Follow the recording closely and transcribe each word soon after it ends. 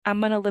I'm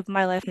gonna live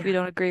my life. If you Yeah.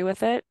 don't agree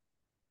with it,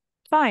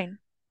 fine.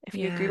 If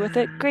you agree with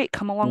it, Yeah. great.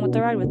 Come along with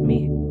the ride with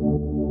me.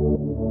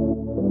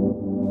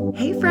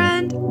 Hey,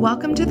 friend.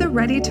 Welcome to the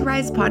Ready to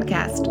Rise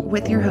podcast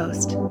with your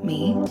host,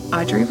 me,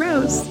 Audrey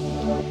Rose.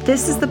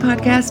 This is the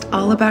podcast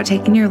all about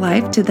taking your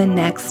life to the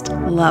next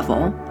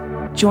level.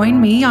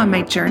 Join me on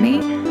my journey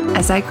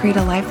as I create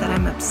a life that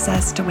I'm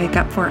obsessed to wake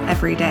up for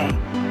every day.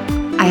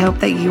 I hope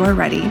that you are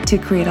ready to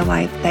create a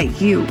life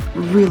that you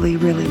really,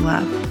 really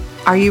love.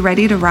 Are you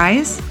ready to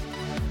rise?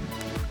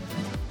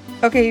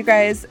 Okay, you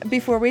guys,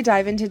 before we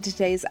dive into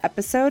today's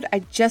episode, I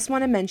just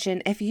want to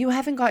mention if you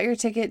haven't got your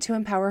ticket to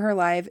Empower Her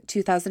Live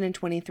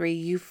 2023,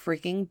 you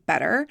freaking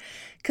better,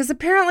 because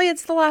apparently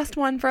it's the last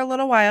one for a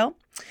little while.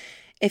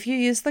 If you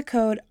use the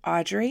code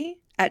Audrey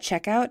at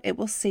checkout, it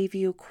will save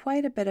you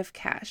quite a bit of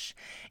cash.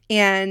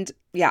 And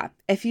yeah,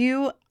 if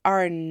you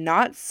are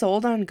not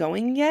sold on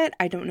going yet,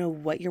 I don't know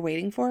what you're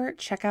waiting for.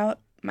 Check out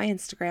my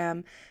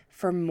Instagram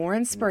for more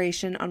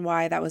inspiration on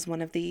why that was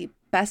one of the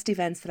best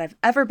events that I've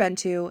ever been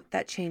to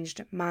that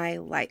changed my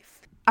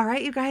life. All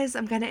right, you guys,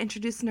 I'm going to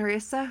introduce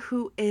Nerisa,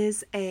 who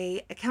is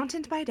a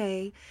accountant by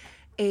day,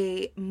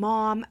 a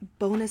mom,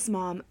 bonus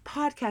mom,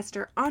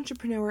 podcaster,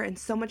 entrepreneur, and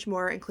so much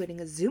more, including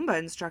a Zumba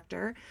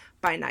instructor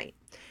by night.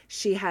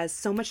 She has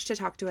so much to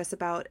talk to us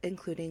about,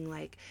 including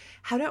like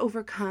how to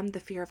overcome the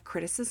fear of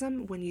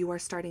criticism when you are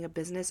starting a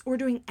business or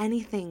doing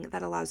anything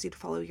that allows you to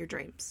follow your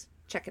dreams.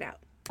 Check it out.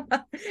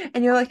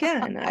 And you're like,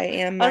 yeah, and I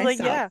am I was like,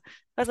 myself. yeah.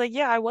 I was like,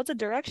 yeah, I was a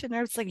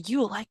directioner. It's like,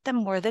 you like them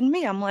more than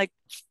me. I was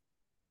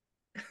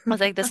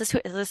like,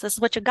 this is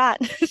what you got.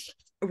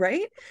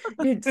 Right?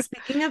 Dude,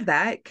 speaking of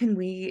that, can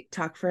we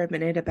talk for a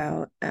minute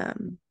about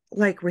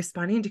like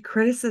responding to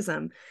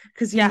criticism?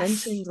 Because you Yes,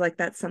 mentioned like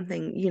that's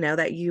something,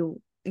 that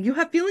you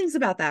have feelings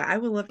about that. I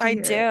would love to I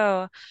hear it.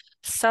 do.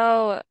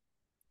 So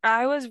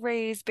I was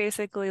raised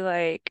basically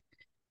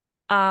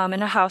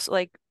in a house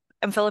like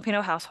a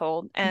Filipino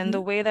household, and the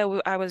Hmm. way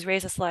that I was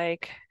raised is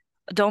like,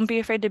 don't be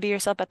afraid to be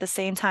yourself. At the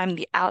same time,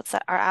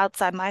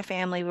 outside my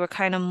family, we were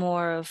kind of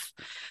more of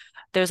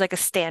there's like a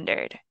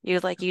standard. You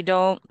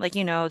don't like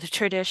the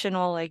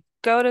traditional like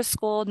go to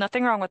school,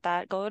 nothing wrong with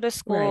that. Go to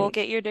school, Right.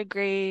 get your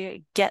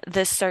degree, get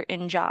this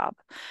certain job.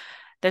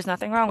 There's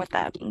nothing wrong with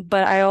that.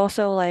 But I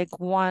also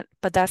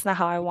but that's not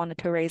how I wanted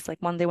to raise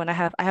like one day when I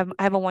have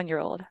a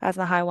 1-year-old. That's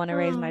not how I want to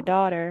raise my Oh,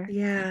 daughter.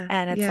 yeah,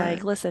 And it's yeah.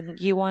 like, listen,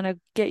 you want to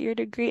get your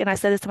degree, and I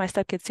said this to my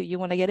stepkids too. You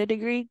want to get a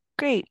degree?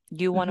 Great.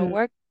 You want to Hmm.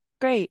 work?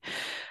 Great.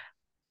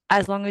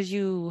 As long as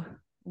you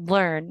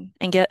learn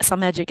and get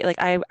some education.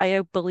 Like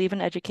I believe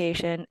in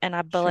education,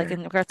 but like in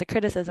Sure. regards to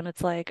criticism,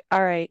 it's like,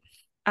 all right,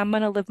 I'm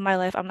gonna live my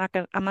life. If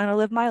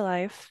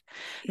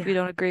you Yeah.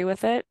 don't agree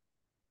with it,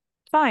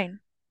 fine.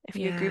 If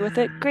you agree with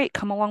it, Yeah. great.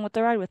 Come along with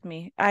the ride with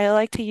me. I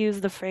like to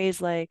use the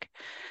phrase like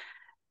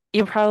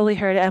you probably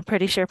heard it. I'm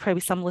pretty sure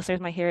probably some listeners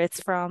might hear it.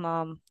 It's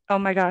from oh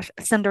my gosh,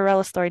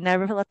 Cinderella story.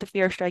 Never let the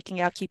fear of striking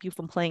out keep you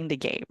from playing the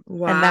game.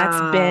 And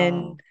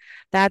Wow.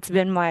 that's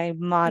been my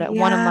motto,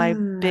 one of my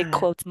big Yeah.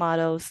 quotes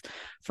mottos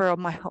for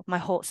my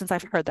whole since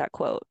I've heard that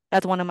quote.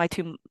 That's one of my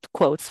two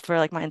quotes for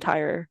like my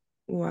entire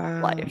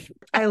Wow. life.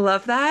 I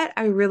love that.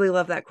 I really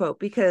love that quote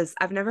because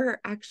I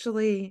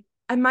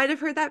might have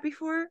heard that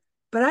before,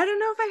 but I don't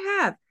know if I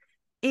have.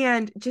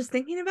 And just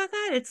thinking about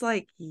that, it's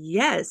like,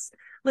 yes.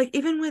 Like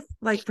even with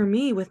like for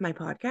me with my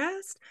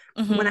podcast,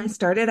 when I Hmm.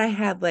 started, I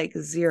had like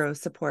zero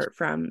support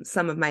from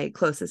some of my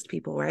closest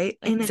people, right?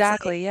 And it's like,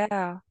 Exactly.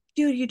 Yeah.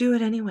 dude, you do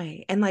it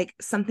anyway. And like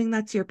something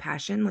that's your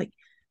passion, like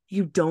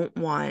you don't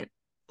want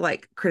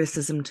like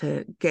criticism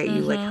to get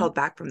you like Hmm. held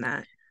back from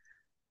that.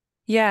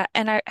 Yeah,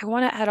 and I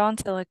want to add on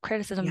to like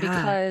criticism Yeah.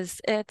 because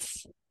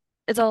it's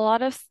a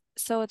lot of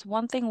so it's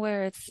one thing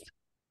where it's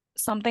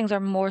some things are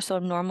more so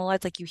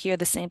normalized, like you hear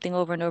the same thing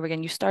over and over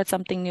again. You start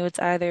something new, it's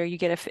either you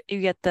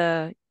get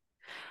the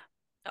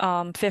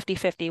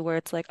 50-50 where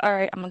it's like, all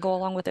right, I'm gonna go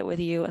along with it with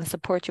you and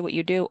support you what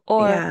you do,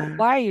 or Yeah.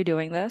 why are you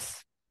doing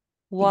this?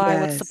 Why?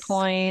 What's the Yes.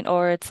 point?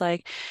 Or it's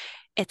like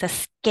it's a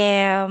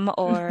scam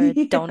or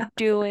don't Yeah.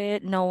 do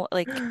it. No,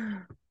 like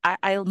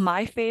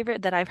my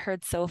favorite that I've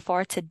heard so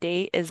far to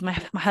date is my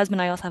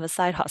husband and I also have a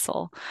side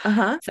hustle.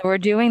 Uh-huh. So we're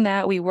doing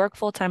that. We work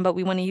full time, but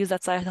we want to use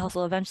that side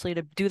hustle eventually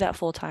to do that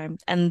full time.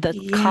 And the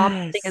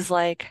common thing is Yes.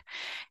 like,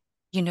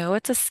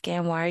 it's a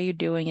scam. Why are you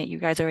doing it? You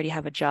guys already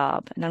have a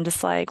job. And I'm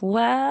just like,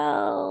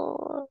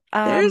 well,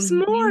 There's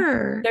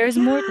more. there's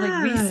more, like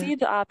we Yeah. see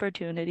the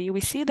opportunity,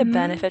 we see the Hmm.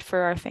 benefit for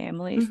our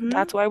families. Hmm.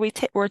 That's why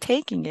we're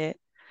taking it.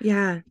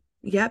 Yeah.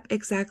 Yep,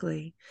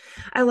 exactly.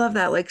 I love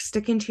that. Like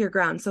sticking to your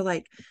ground. So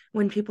like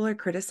when people are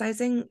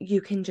criticizing,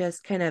 you can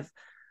just kind of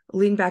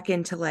lean back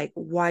into like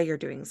why you're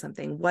doing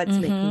something, what's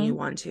making you Mm-hmm.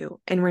 want to,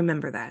 and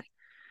remember that.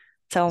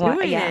 So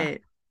Doing yeah,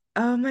 it.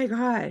 Oh my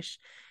gosh.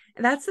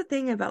 That's the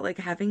thing about like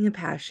having a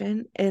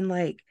passion and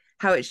like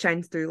how it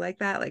shines through like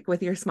that, like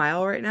with your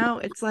smile right now.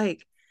 It's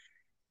like,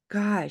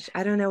 gosh,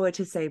 I don't know what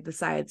to say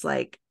besides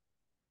like,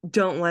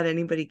 don't let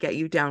anybody get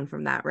you down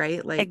from that,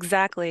 right? Like,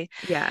 exactly.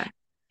 yeah,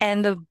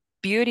 And the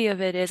beauty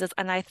of it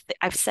and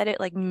I've said it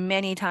like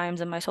many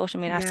times in my social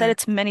media. I've said yeah, it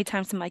to many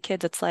times to my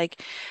kids. It's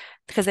like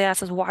because they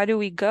asked us, why do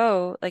we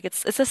go? Like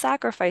it's a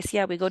sacrifice.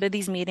 Yeah, we go to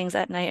these meetings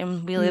at night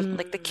and we live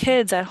like the Mm,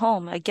 kids at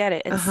home. I get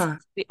it. uh-huh.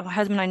 My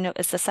husband and I know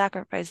it's a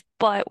sacrifice,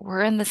 but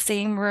we're in the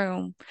same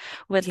room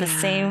with the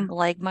same Yeah.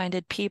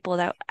 like-minded people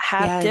that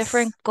have Yes.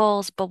 different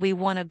goals, but we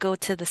want to go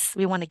to this,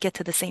 we want to get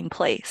to the same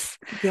place.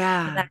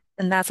 Yeah.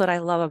 And that's what I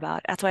love about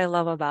it. That's what I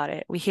love about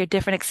it. We hear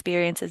different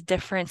experiences,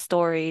 different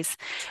stories,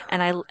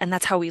 and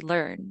that's how we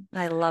learn.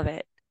 And I love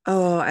it.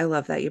 Oh, I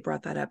love that you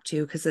brought that up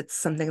too, because it's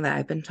something that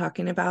I've been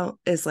talking about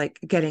is like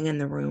getting in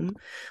the room,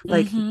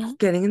 like Mm-hmm.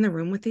 getting in the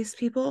room with these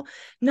people,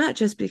 not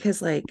just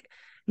because like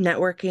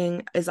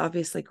networking is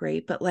obviously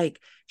great, but like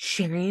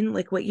sharing,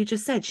 like what you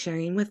just said,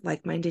 sharing with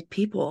like-minded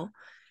people,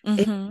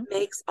 it Mm-hmm.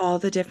 makes all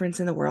the difference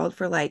in the world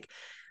for like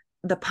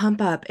the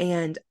pump up.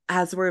 And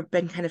as we've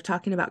been kind of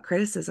talking about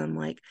criticism,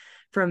 like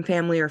from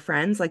family or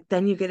friends, like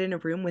then you get in a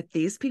room with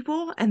these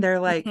people and they're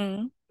like,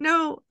 Mm-hmm.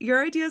 no,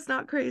 your idea is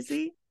not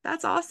crazy.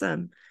 That's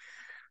awesome.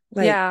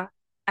 Like, Yeah,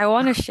 I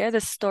want to share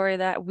this story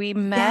that we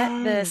met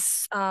yes.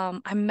 this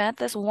I met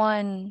this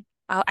one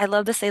I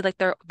love to say like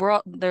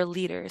they're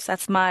leaders.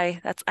 That's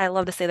I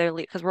love to say they're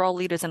lead because we're all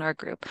leaders in our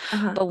group.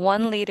 Uh-huh. But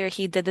one leader,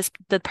 he did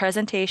the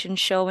presentation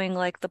showing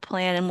like the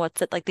plan and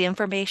what's it like the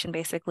information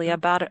basically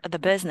about the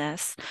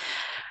business.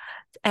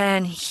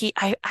 And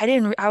I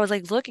didn't I was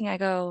like looking, I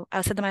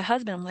said to my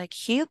husband, I'm like,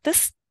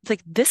 this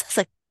is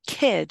a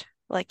kid.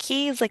 Like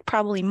he's like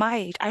probably my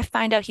age. I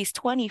find out he's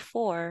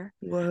 24,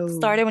 Whoa.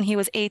 started when he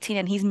was 18,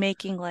 and he's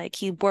making like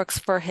he works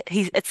for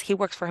he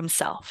works for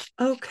himself.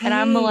 And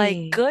I'm like,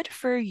 Okay. good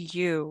for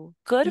you.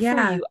 Good for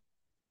Yeah. you.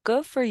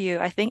 Good for you.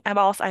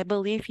 I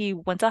believe he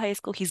went to high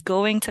school. He's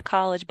going to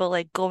college, but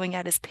like going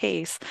at his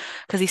pace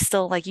because he's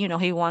still like,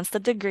 he wants the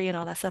degree and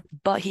all that stuff.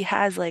 But he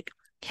has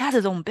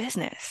his own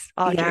business,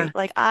 Audrey. Yeah.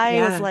 Like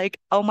I was Yeah. like,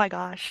 oh my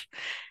gosh,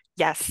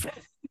 yes.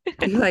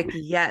 You're like,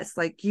 yes,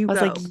 like you go.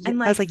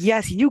 And I was like, like,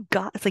 yes, you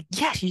got. It's like,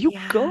 yes, you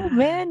go, yeah.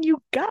 man,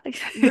 you got.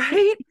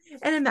 Right?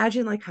 And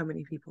imagine like how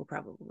many people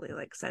probably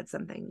like said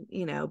something,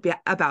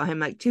 about him,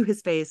 like to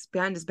his face,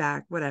 behind his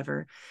back,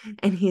 whatever.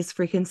 And he's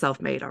freaking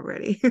self-made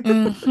already.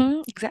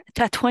 Exactly.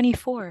 At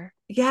 24.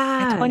 At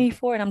Yeah.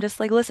 24. And I'm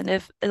just like, listen,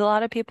 if a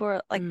lot of people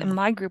are like in Mm.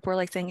 my group were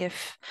like saying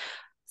if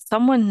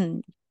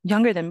someone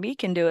younger than me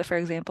can do it, for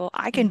example,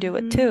 I can do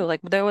it too. Hmm.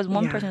 Like there was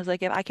one person Yeah. who's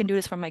like, if I can do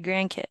this for my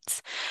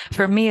grandkids.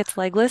 For Yep. me, it's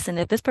like, listen,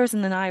 if this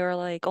person and I are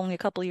like only a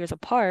couple years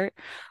apart,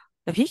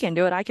 if he can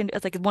do it, I can.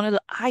 It's like one of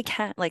the I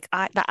can like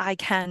I the I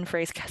can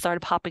phrase started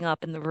popping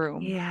up in the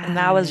room, and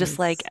that was just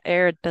like Yes.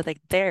 aired.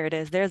 Like there it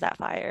is. There's that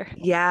fire.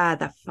 Yeah,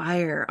 the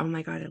fire. Oh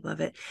my God, I love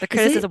it. The Is it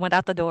criticism went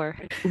out the door.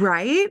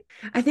 right?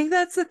 I think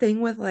that's the thing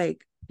with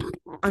like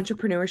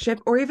entrepreneurship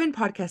or even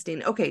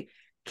podcasting. Okay,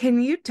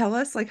 can you tell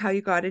us like how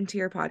you got into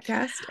your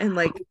podcast and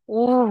like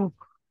Oh,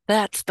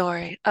 that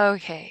story.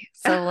 Okay,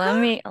 so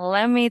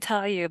let me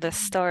tell you the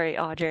story,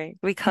 Audrey,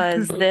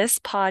 because this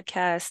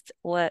podcast,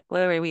 where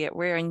are we at?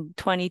 We're in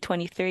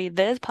 2023.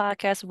 This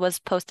podcast was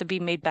supposed to be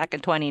made back in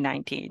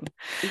 2019.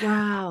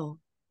 wow.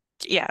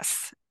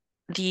 Yes.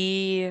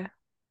 The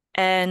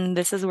and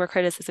this is where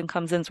criticism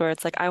comes in, where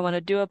it's like I want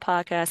to do a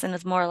podcast, and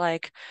it's more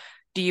like,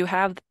 do you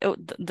have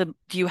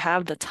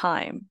the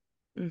time?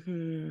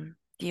 Hmm.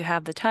 Do you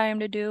have the time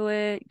to do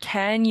it?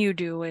 Can you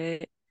do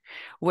it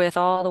with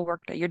all the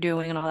work that you're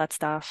doing and all that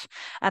stuff?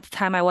 At the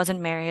time, I wasn't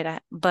married,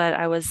 but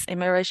I was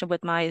in a relationship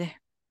with my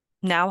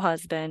now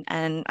husband,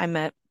 and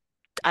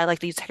I like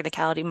to use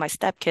technicality, my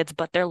stepkids,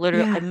 but I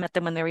Yeah. met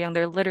them when they were young.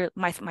 They're literally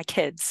my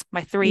kids,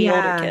 my three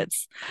older Yeah.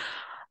 kids.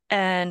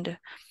 And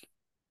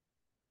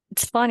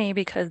it's funny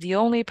because the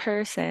only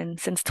person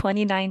since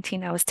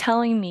 2019 I was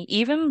telling me,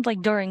 even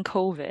like during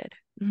COVID,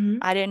 Hmm.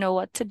 I didn't know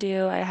what to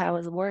do. I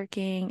was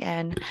working,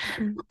 and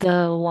Hmm.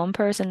 the one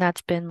person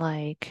that's been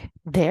like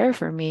there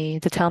for me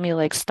to tell me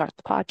like start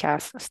the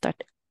podcast,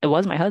 it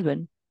was my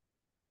husband.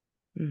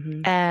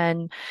 Hmm.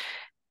 And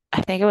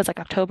I think it was like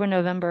October,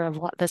 November of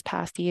this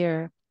past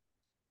year.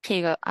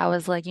 I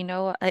was like,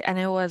 and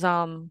it was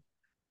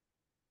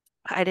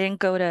I didn't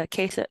go to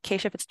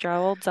Keisha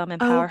Fitzgerald's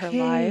Empower Her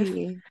Live.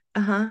 Okay.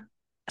 Uh-huh.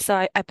 So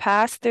I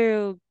passed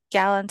through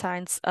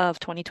Galentine's of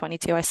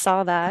 2022. I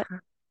saw that, Uh-huh.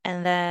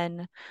 and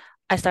then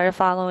I've been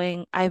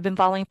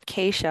following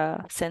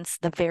Keisha since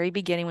the very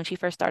beginning when she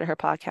first started her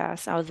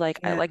podcast. I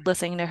Yeah. like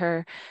listening to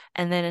her.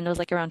 And then it was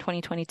like around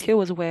 2022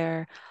 was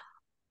where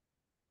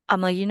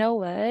I'm like, you know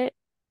what?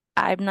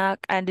 I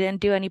didn't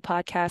do any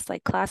podcast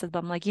like classes, but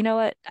I'm like, you know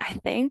what? I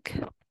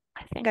think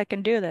I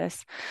can do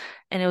this.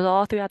 And it was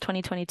all throughout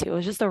 2022. It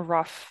was just a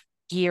rough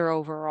year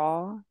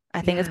overall.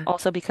 I think it's Yeah.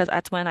 also because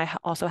that's when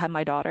also had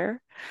my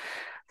daughter.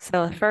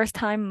 So first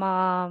time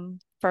mom,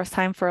 first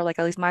time for like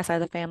at least my side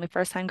of the family,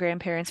 first time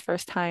grandparents,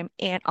 first time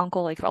aunt,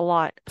 uncle, like a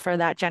lot for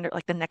that gender,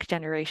 like the next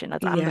generation.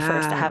 That's I'm the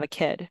first to have Yeah. a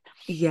kid.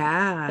 So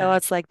Yeah.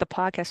 it's like the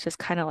podcast just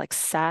kind of like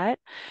sat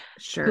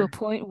to a Sure.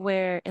 point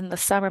where in the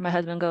summer my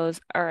husband goes,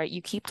 all right,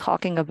 you keep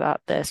talking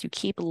about this, you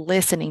keep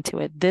listening to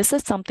it. This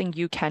is something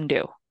you can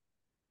do.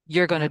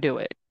 You're gonna Yep. do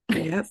it.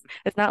 Yep.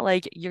 It's not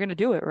like you're gonna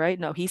do it, right?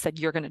 No, he said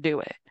you're gonna do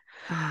it.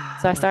 Oh,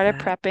 So I I love started that.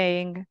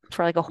 prepping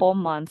for like a whole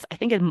month, I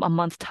think a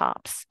month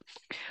tops,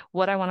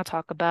 what I want to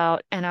talk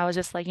about. And I was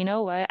just like, you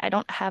know what? I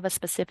don't have a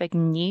specific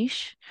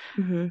niche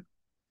Hmm.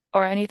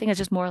 or anything. It's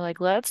just more like,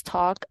 let's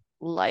talk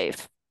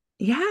life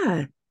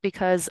Yeah.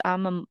 because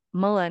I'm a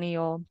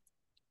millennial,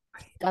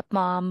 Right.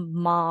 stepmom,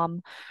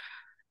 mom,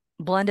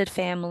 blended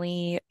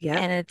family, Yep.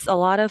 and it's a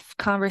lot of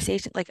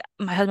conversation. Like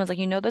my husband's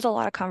like, there's a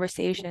lot of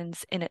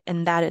conversations in it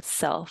in that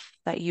itself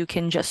that you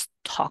can just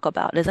talk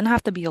about. It doesn't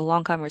have to be a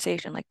long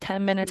conversation, like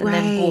 10 minutes and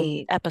then boom,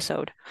 Right.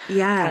 episode kind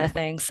Yeah. of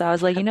thing. So I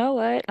was like, you know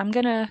what? I'm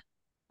gonna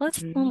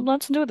Mhm.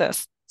 let's do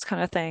this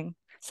kind of thing.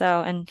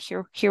 So and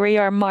here we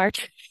are,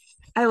 March.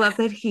 I love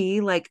that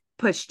he like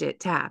pushed it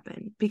to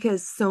happen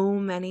because so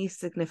many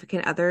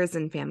significant others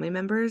and family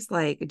members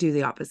like do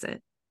the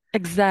opposite.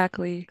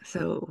 Exactly.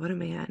 So what a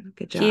man.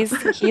 Good job.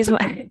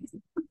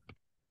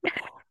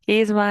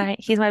 He's my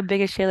he's my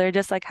biggest cheerleader,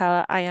 just like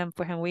how I am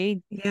for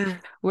him. Yeah.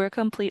 We're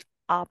complete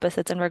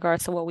opposites in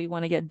regards to what we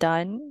want to get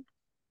done.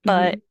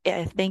 But Hmm.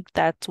 I think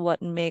that's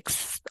what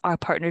makes our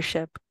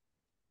partnership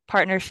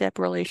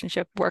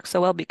relationship work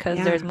so well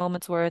because there's Yeah.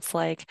 moments where it's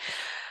like,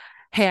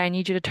 hey, I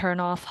need you to turn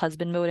off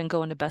husband mode and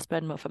go into best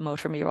bed mode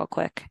for me real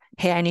quick.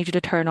 Hey, I need you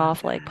to turn Love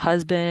off like that.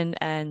 husband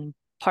and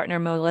partner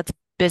mode. Let's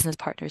business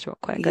partners real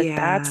quick. Like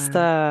that's Yeah.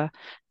 the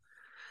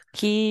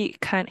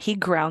he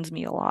grounds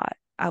me a lot,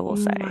 I will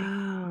say.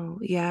 Wow.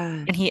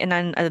 Yeah. And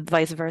then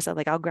vice versa.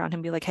 Like I'll ground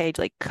him, be like, hey,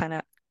 like kind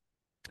of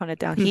tone it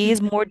down.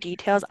 He's more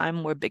details, I'm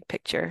more big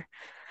picture.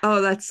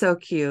 Oh, that's so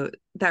cute.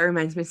 That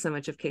reminds me so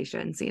much of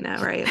Keisha and Cena,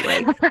 right?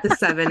 Like the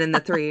 7 and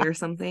the 3 or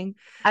something.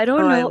 I Oh,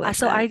 don't I know. love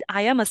So that.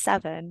 I am a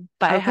seven,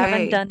 but I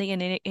haven't Okay. done the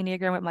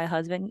Enneagram with my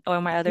husband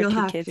or my other You'll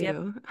two have kids yet.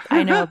 to.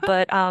 I know,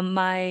 but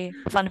my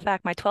fun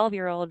fact, my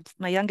 12-year-old,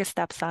 my youngest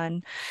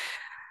stepson,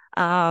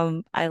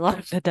 I love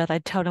him to death. I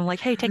tell him like,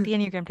 "Hey, take the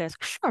Enneagram test."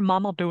 Sure,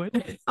 mom, I'll do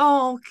it.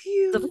 Oh,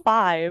 It's a cute.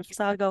 five,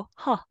 so I go,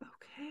 "Huh?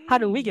 How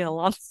do we get Okay.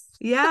 along?"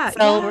 Yeah,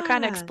 So we're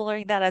kind of yeah.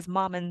 exploring that as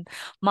mom and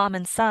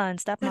son,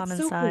 stepmom That's and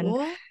so son.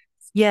 cool.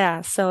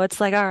 Yeah, so it's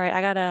like, all right,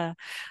 I gotta.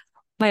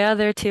 My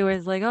other two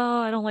is like,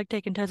 oh, I don't like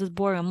taking tests. It's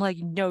boring. I'm like,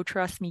 no,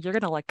 trust me, you're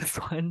gonna like this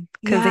one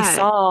because they Yeah.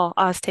 saw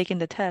us taking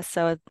the test.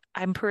 So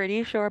I'm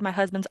pretty sure my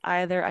husband's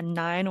either a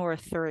nine or a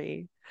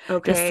three,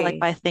 just like Okay.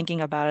 by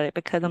thinking about it,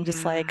 because I'm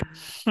just like,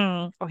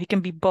 Yeah. or he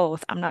can be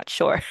both. I'm not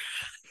sure.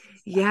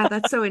 Yeah,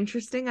 that's so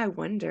interesting. I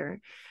wonder.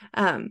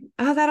 Oh,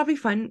 that'll be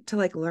fun to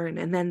like learn.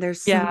 And then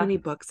there's so Yeah, many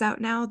books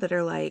out now that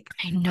are like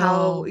I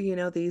how,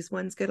 know. these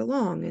ones get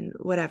along and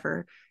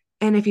whatever.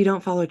 And if you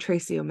don't follow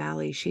Tracy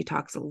O'Malley, she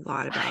talks a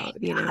lot I about,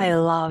 I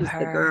love she's the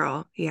her.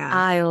 girl. Yeah.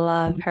 I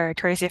love her.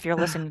 Tracy, if you're Ugh,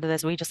 listening to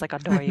this, we just like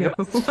adore I you. know.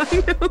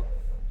 I know.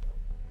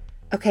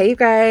 Okay, you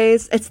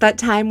guys, it's that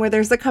time where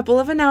there's a couple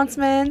of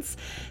announcements.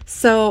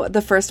 So,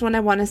 the first one I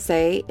want to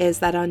say is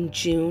that on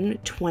June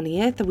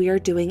 20th, we are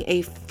doing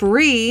a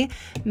free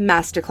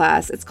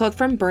masterclass. It's called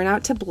From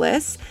Burnout to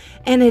Bliss,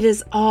 and it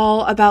is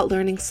all about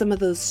learning some of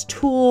those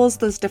tools,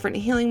 those different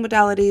healing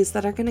modalities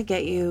that are going to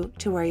get you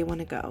to where you want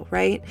to go,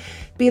 right?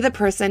 Be the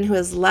person who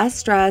is less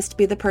stressed,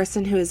 be the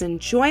person who is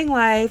enjoying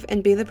life,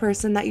 and be the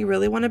person that you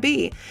really want to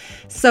be.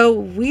 So,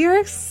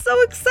 we're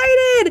so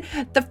excited.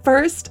 The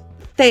first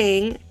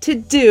thing to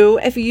do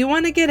if you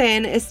want to get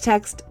in is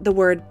text the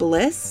word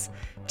bliss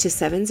to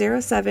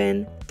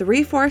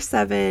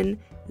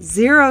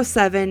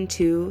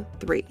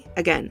 707-347-0723.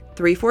 Again,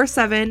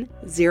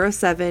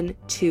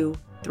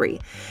 347-0723.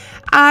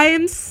 I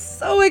am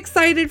so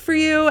excited for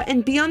you,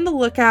 and be on the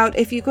lookout.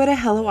 If you go to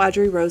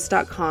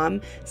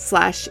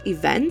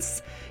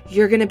helloaudreyrose.com/events,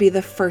 you're going to be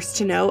the first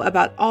to know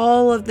about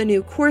all of the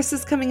new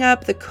courses coming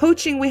up, the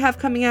coaching we have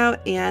coming out,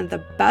 and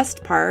the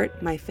best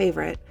part, my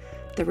favorite,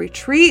 the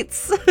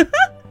retreats.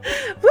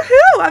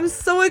 Woohoo! I'm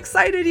so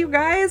excited, you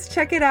guys.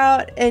 Check it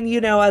out. And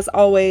as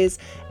always,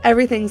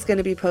 everything's going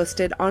to be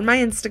posted on my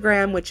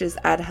Instagram, which is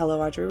at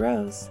Hello Audrey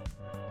Rose.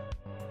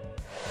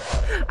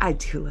 I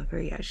do love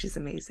her. Yeah, she's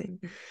amazing.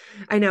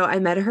 I know. I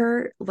met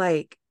her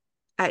like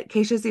at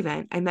Keisha's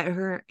event. I met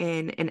her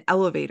in an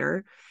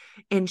elevator,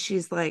 and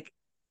she's like,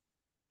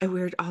 and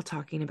we were all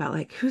talking about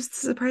like, who's the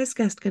surprise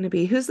guest going to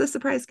be? Who's the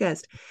surprise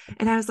guest?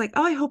 And I was like,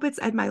 oh, I hope it's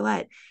Ed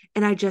Milet.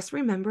 And I just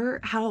remember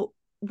how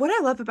what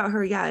I love about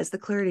her, yeah, is the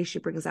clarity she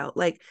brings out.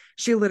 Like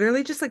she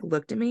literally just like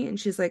looked at me and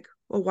she's like,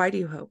 well, why do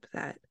you hope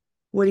that?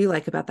 What do you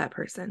like about that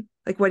person?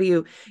 Like, what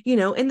do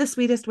in the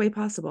sweetest way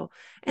possible?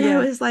 And I Yeah.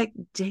 was like,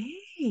 dang,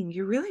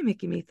 you're really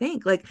making me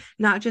think, like,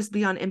 not just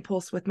be on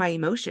impulse with my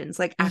emotions,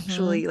 like, Hmm.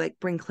 actually, like,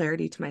 bring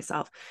clarity to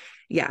myself.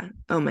 Yeah.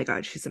 Oh my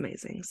God, she's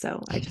amazing.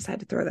 So I just had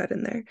to throw that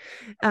in there.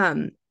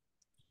 Um,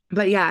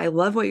 but yeah, I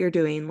love what you're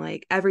doing.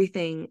 Like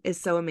everything is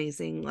so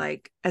amazing.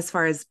 Like as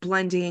far as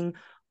blending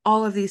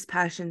all of these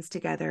passions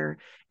together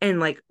and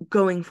like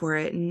going for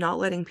it and not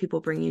letting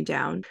people bring you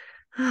down.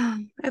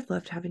 I've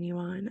loved having you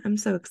on. I'm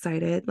so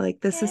excited.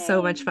 Like this is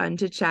so much Yay. fun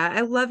to chat.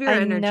 I love your I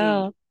energy.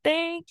 know.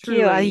 Thank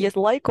you. I Truly. just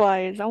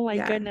likewise. Oh my Yeah.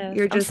 goodness.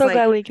 You're I'm just so like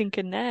glad we can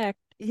connect.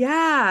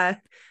 Yeah.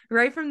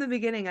 Right from the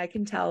beginning, I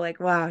can tell like,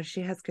 wow, she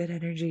has good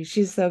energy.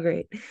 She's so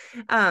great.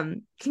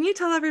 Can you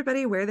tell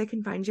everybody where they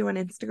can find you on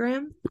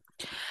Instagram?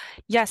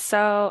 Yes,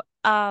 so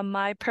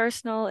my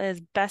personal is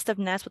best of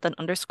Ness with an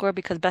underscore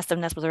because best of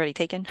Ness was already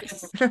taken.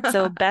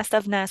 So best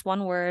of Ness,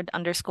 one word,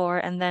 underscore,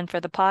 and then for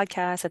the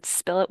podcast, it's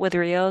Spill It with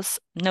Rios,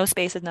 no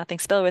spaces, nothing,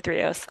 Spill It with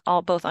Rios,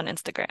 all both on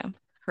Instagram.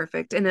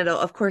 Perfect. And it'll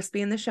of course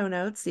be in the show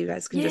notes. So you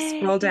guys can just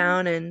scroll Yay!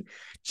 down and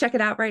check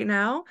it out right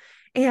now.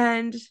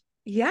 And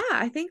yeah,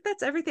 I think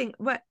that's everything.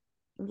 What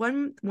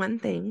one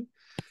thing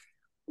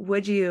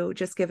would you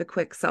just give a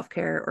quick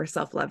self-care or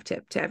self-love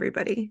tip to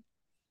everybody?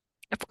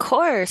 Of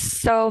course.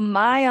 So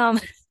my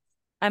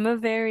I'm a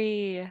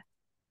very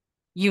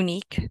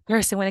unique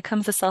person when it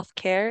comes to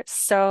self-care.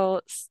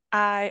 So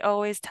I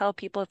always tell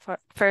people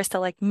first to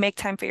like make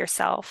time for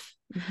yourself.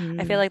 I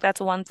feel Hmm. like that's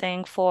one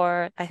thing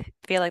I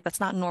feel like that's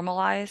not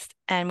normalized.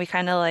 And we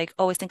kind of like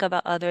always think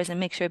about others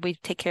and make sure we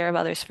take care of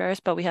others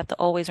first. But we have to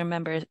always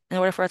remember in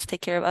order for us to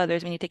take care of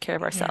others, we need to take care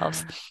of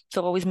ourselves. Yeah.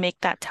 So always make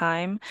that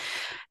time.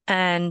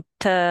 And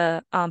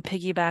to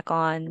piggyback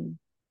on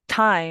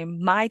time,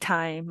 my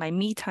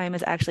me time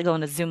is actually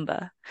going to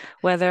Zumba.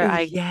 Whether I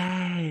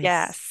Yeah,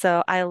 Yes.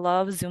 so I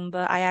love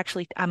Zumba.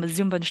 I'm a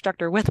Zumba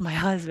instructor with my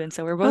husband,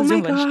 so we're Oh both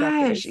my Zumba gosh.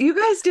 instructors. You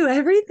guys do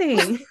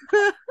everything.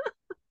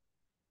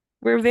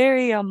 We're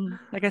very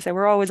like I said,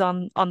 we're always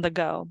on the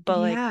go. But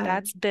like Yeah.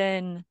 that's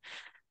been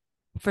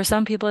for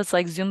some people it's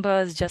like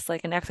Zumba is just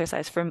like an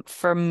exercise.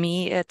 For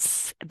me,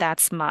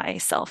 that's my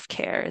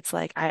self-care. It's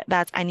like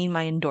I need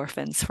my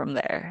endorphins from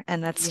there.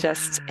 And that's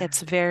just Yeah.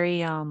 it's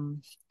very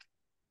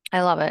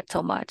I love it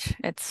so much.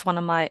 It's one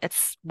of my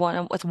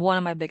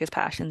biggest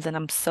passions and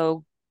I'm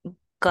so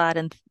glad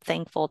and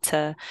thankful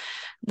to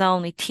not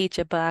only teach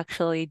it, but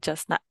actually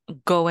just not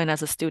go in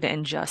as a student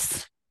and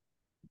just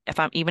if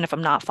I'm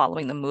not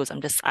following the moves,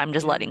 I'm just Yeah.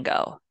 letting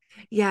go.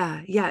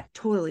 Yeah. Yeah.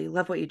 Totally.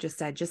 Love what you just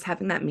said. Just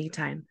having that me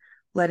time,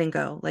 letting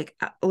go, like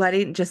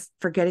letting, just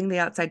forgetting the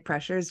outside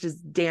pressures,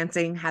 just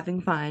dancing,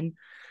 having fun.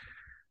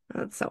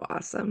 That's so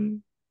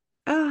awesome.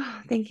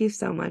 Oh, thank you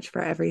so much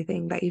for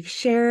everything that you've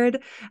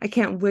shared. I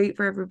can't wait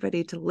for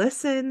everybody to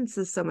listen. This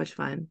is so much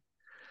fun.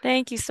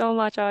 Thank you so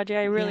much, Audrey.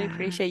 I really Yeah.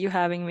 appreciate you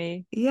having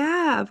me.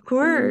 Yeah, of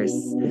course.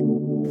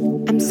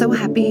 I'm so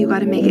happy you got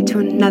to make it to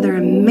another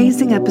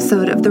amazing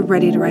episode of the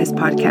Ready to Rise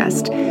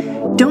podcast.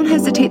 Don't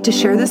hesitate to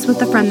share this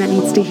with a friend that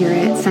needs to hear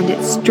it. Send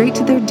it straight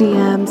to their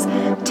DMs.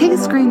 Take a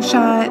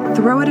screenshot,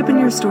 throw it up in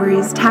your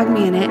stories, tag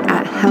me in it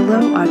at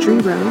Hello Audrey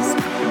Rose.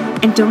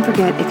 And don't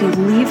forget, if you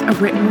leave a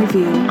written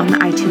review on the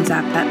iTunes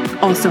app,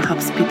 that also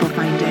helps people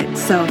find it.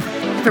 So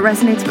if it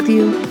resonates with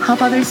you,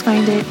 help others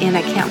find it. And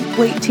I can't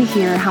wait to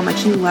hear how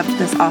much you loved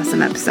this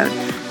awesome episode.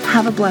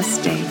 Have a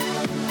blessed day.